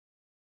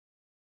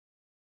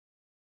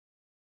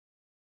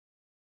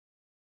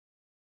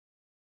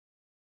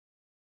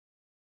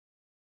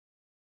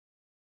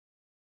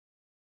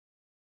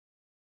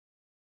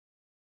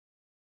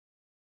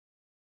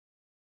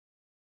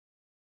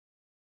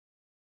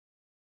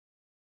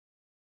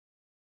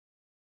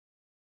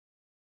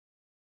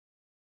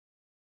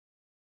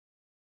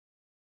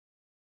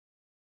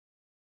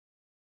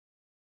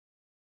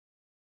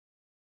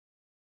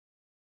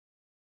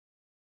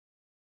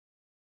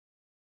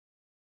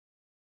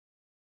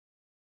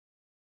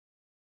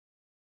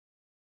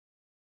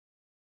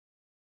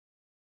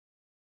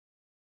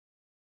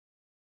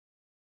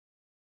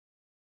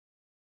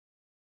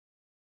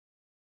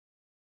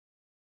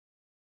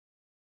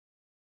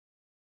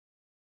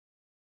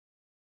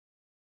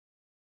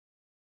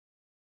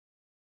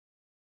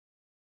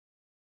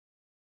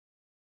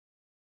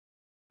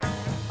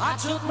I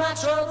took my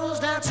troubles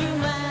down to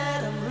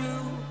Madame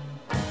Rue.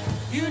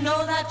 You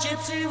know that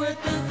gypsy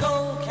with the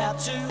gold cap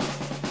too.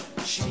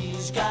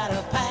 She's got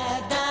a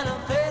pad down a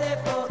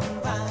Pettiford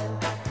and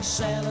Vine,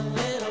 selling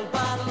little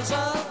bottles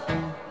of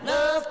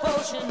love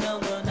potion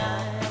number 9.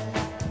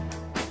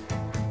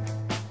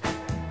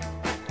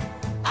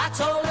 I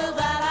told her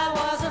that I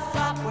was a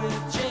flop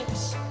with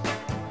chicks.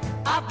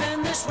 I've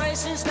been this way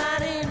since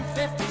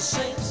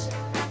 1956.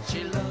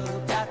 She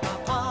looked at my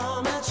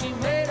palm and she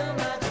made a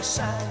magic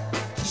sign.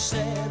 She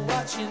said,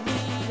 what you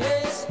need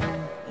is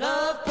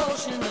love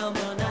potion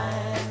number 9.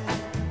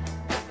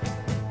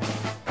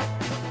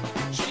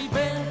 She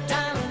bent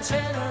down and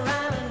turned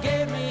around and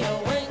gave me a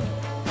wink.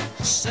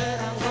 She said,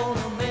 I'm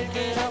gonna make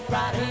it up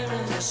right here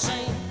in the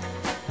sink.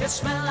 It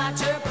smelled like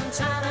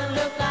turpentine and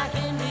looked like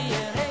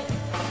Indian ink.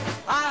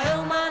 I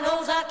held my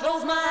nose, I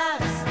closed my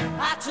eyes,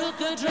 I took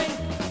a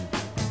drink.